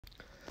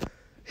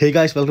Hey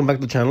guys, welcome back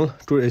to the channel.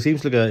 It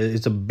seems like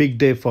it's a big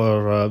day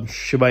for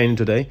Shiba Inu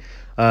today.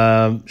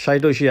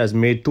 Shaitoshi has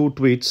made two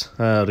tweets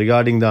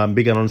regarding the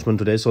big announcement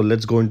today. So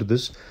let's go into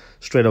this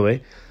straight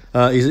away.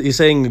 He's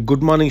saying,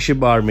 "Good morning,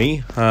 Shib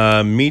Army.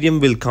 Medium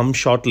will come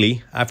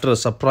shortly after a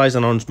surprise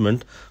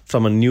announcement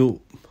from a new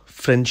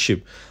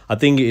friendship." I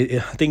think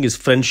it's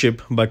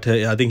friendship, but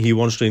I think he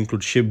wants to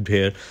include Shib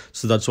here,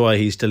 so that's why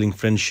he's telling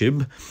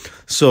friendship.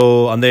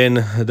 So and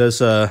then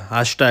there's a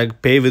hashtag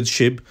pay with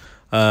Shib,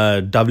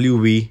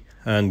 WV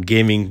and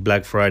gaming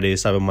Black Friday,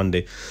 Cyber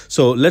Monday.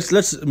 So let's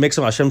make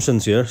some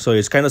assumptions here. So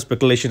it's kind of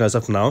speculation as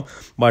of now,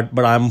 but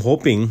I'm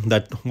hoping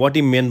that what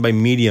he meant by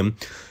medium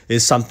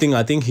is something.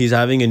 I think he's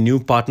having a new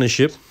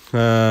partnership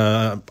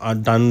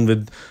done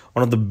with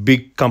one of the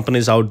big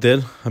companies out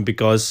there,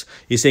 because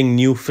he's saying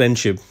new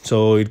friendship.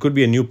 So it could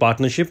be a new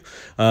partnership,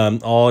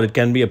 or it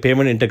can be a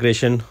payment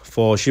integration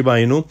for Shiba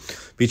Inu,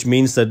 which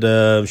means that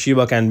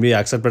Shiba can be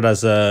accepted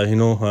as a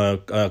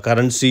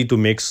currency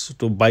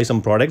to buy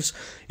some products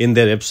in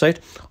their website,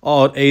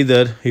 or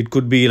either it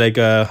could be like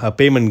a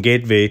payment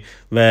gateway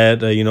where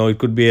it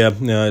could be a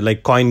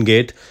like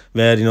CoinGate,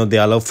 where they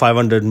allow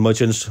 500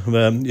 merchants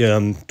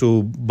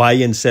to buy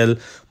and sell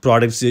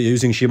products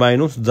using Shiba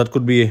Inu. So that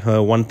could be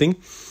one thing.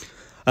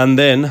 And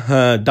then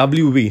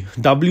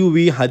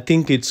WV, I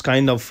think it's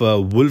kind of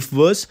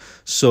Wolfverse.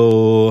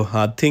 So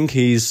I think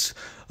he's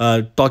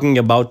talking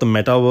about the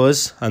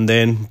metaverse, and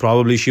then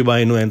probably Shiba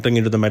Inu entering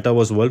into the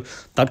metaverse world.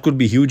 That could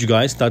be huge,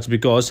 guys. That's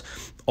because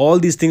all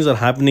these things are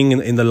happening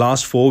in the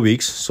last 4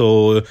 weeks.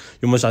 So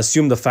you must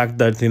assume the fact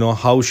that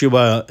how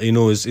Shiba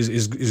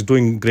is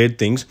doing great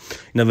things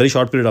in a very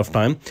short period of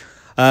time.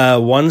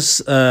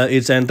 Once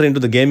it's entering into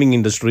the gaming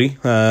industry,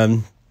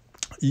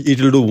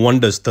 it will do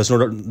wonders. There's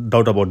no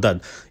doubt about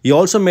that. He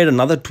also made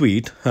another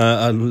tweet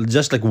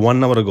just like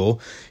 1 hour ago.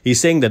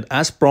 He's saying that,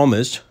 as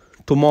promised,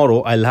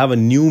 tomorrow I'll have a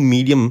new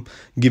medium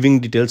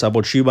giving details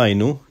about Shiba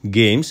Inu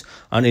games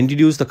and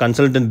introduce the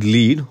consultant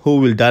lead who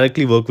will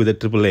directly work with the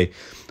AAA.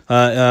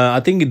 I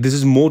think this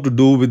is more to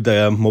do with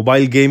the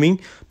mobile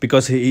gaming,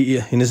 because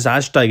in his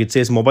hashtag it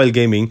says mobile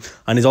gaming,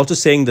 and he's also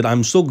saying that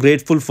I'm so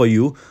grateful for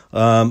you,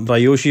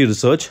 Ryoshi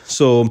Research.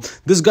 So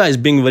this guy is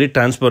being very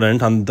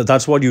transparent, and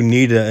that's what you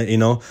need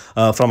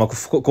from a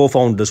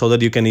co-founder, so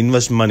that you can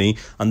invest money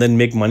and then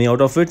make money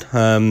out of it.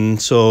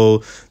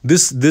 So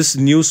this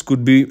news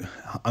could be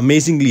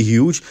amazingly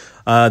huge.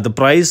 The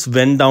price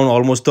went down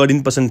almost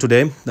 13%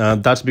 today.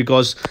 That's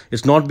because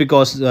it's not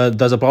because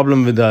there's a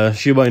problem with the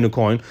Shiba Inu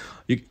coin.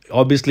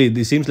 Obviously,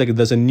 it seems like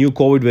there's a new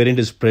COVID variant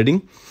is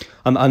spreading,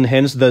 and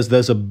hence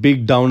there's a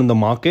big down in the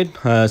market.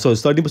 So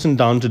it's 30%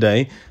 down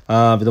today,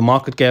 with the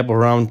market cap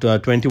around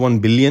 21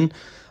 billion.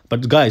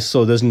 But guys,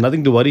 so there's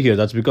nothing to worry here.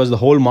 That's because the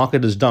whole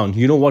market is down.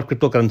 You know what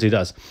cryptocurrency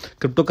does?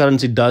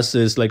 Cryptocurrency does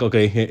is like,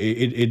 okay,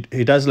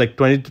 it has like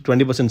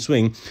 20%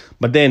 swing,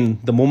 but then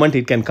the moment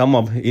it can come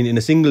up in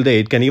a single day,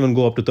 it can even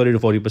go up to 30 to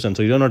 40%.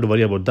 So you don't have to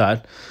worry about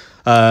that.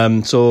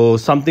 So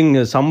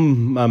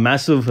some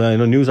massive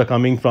news are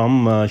coming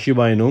from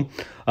Shiba Inu.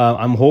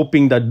 I'm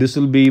hoping that this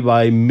will be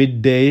by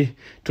midday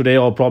today,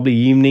 or probably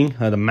evening.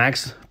 The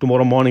max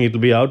tomorrow morning it will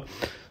be out.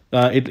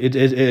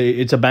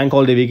 It's a bank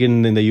holiday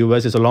weekend in the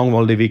US. It's a long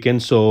holiday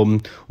weekend. So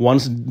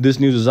once this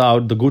news is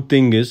out, the good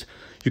thing is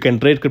you can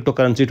trade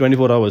cryptocurrency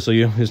 24 hours. So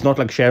it's not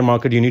like share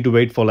market. You need to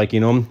wait for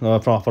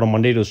for a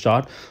Monday to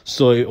start.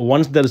 So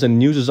once there is a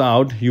news is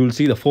out, you will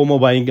see the FOMO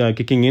buying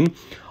kicking in.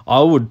 I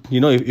would,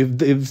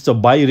 if it's a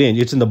buy range,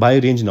 it's in the buy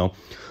range now.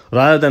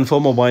 Rather than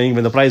FOMO buying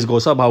when the price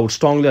goes up, I would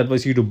strongly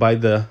advise you to buy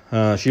the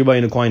Shiba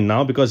Inu coin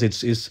now, because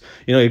it's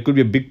it could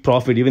be a big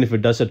profit. Even if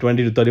it does a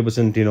 20 to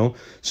 30%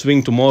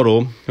 swing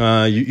tomorrow,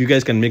 you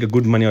guys can make a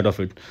good money out of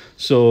it.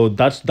 So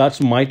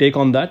that's my take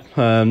on that.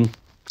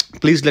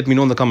 Please let me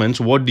know in the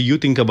comments, what do you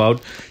think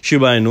about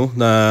Shiba Inu,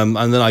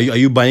 and then are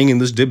you buying in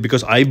this dip?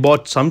 Because I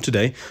bought some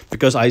today,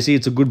 because I see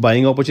it's a good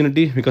buying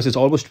opportunity, because it's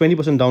almost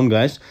 20% down,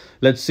 guys.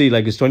 Let's see,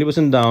 like it's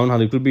 20% down,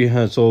 and it could be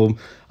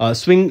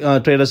swing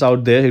traders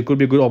out there, it could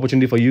be a good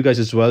opportunity for you guys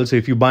as well. So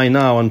if you buy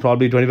now and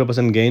probably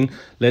 25% gain,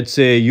 let's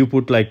say you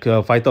put like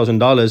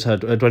 $5,000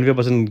 at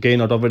 25%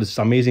 gain out of it, it's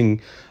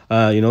amazing.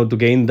 To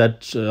gain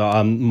that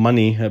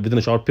money within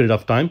a short period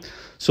of time.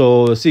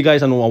 So see,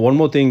 guys, and one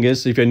more thing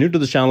is, if you're new to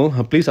the channel,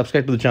 please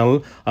subscribe to the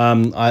channel.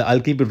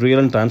 I'll keep it real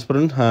and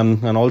transparent,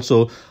 and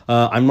also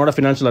I'm not a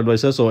financial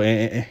advisor, so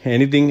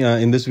anything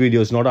in this video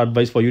is not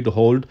advice for you to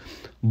hold,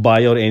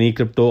 buy, or any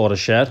crypto or a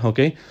share.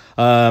 Okay,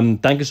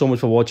 thank you so much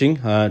for watching.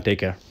 Take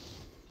care.